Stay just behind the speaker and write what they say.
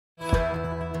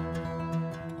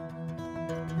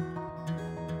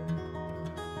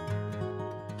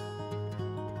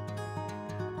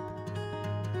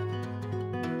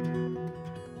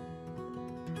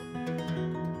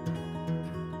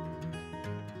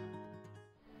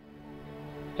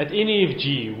At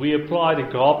NEFG, we apply the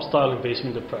GARP-style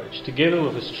investment approach together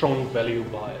with a strong value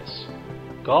bias.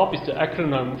 GARP is the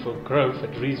acronym for Growth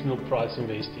at Reasonable Price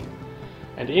Investing,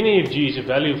 and NEFG is a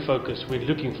value focus when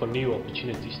looking for new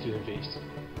opportunities to invest.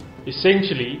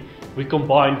 Essentially, we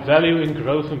combine value and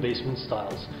growth investment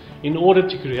styles in order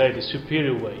to create a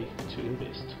superior way to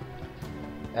invest.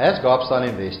 As GARP-style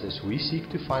investors, we seek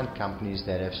to find companies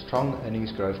that have strong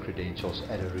earnings growth credentials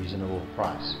at a reasonable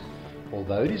price.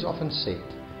 Although it is often said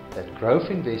that growth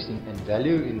investing and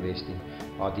value investing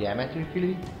are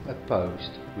diametrically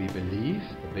opposed, we believe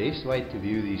the best way to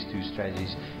view these two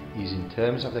strategies is in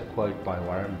terms of the quote by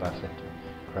Warren Buffett: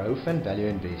 growth and value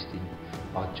investing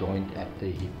are joined at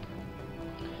the hip.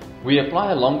 We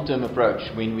apply a long-term approach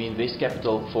when we invest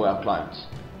capital for our clients.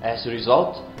 As a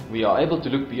result, we are able to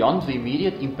look beyond the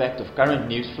immediate impact of current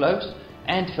news flows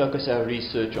and focus our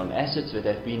research on assets that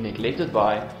have been neglected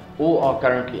by or are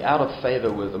currently out of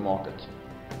favor with the market.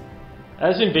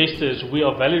 As investors, we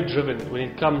are value-driven when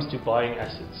it comes to buying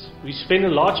assets. We spend a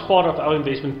large part of our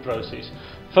investment process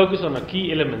focused on the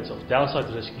key elements of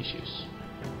downside risk issues.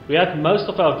 We add most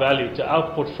of our value to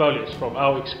our portfolios from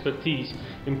our expertise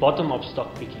in bottom-up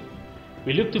stock picking.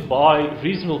 We look to buy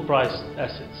reasonable priced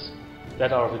assets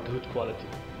that are of a good quality.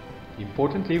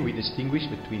 Importantly, we distinguish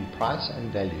between price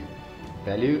and value.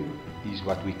 Value is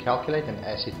what we calculate an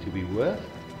asset to be worth.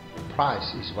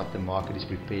 Price is what the market is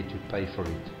prepared to pay for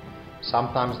it.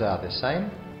 Sometimes they are the same,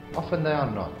 often they are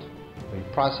not. When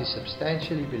price is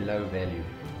substantially below value,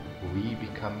 we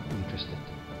become interested.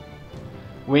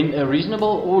 When a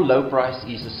reasonable or low price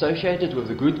is associated with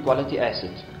a good quality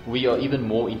asset, we are even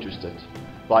more interested.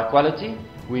 By quality,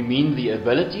 we mean the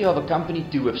ability of a company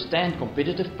to withstand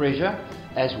competitive pressure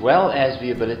as well as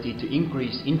the ability to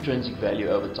increase intrinsic value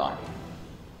over time.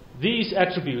 These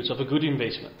attributes of a good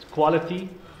investment, quality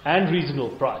and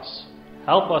reasonable price,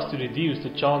 help us to reduce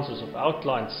the chances of our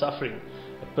clients suffering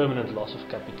a permanent loss of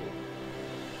capital.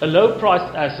 A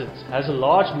low-priced asset has a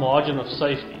large margin of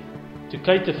safety to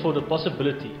cater for the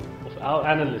possibility of our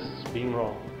analysts being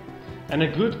wrong, and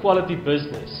a good quality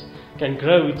business can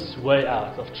grow its way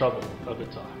out of trouble over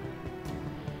time.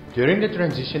 During the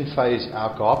transition phase,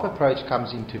 our GARP approach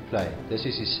comes into play. This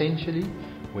is essentially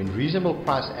when reasonable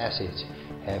priced assets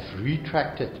have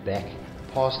retracted back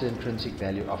past the intrinsic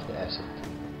value of the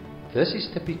asset. This is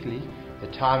typically the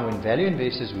time when value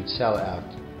investors would sell out.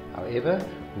 However,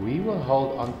 we will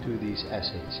hold on to these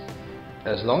assets.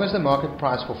 As long as the market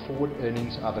price for forward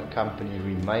earnings of a company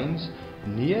remains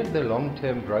near the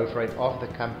long-term growth rate of the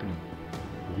company,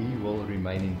 we will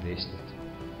remain invested.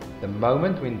 The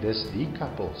moment when this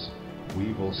decouples,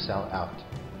 we will sell out.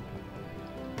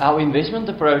 Our investment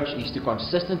approach is to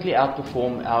consistently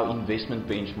outperform our investment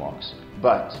benchmarks,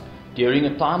 but during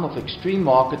a time of extreme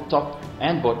market top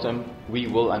and bottom, we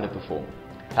will underperform.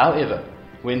 However,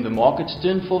 when the markets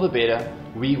turn for the better,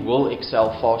 we will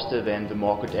excel faster than the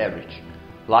market average.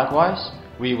 Likewise,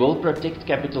 we will protect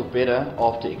capital better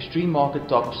after extreme market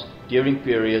tops during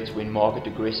periods when market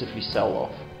aggressively sell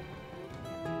off.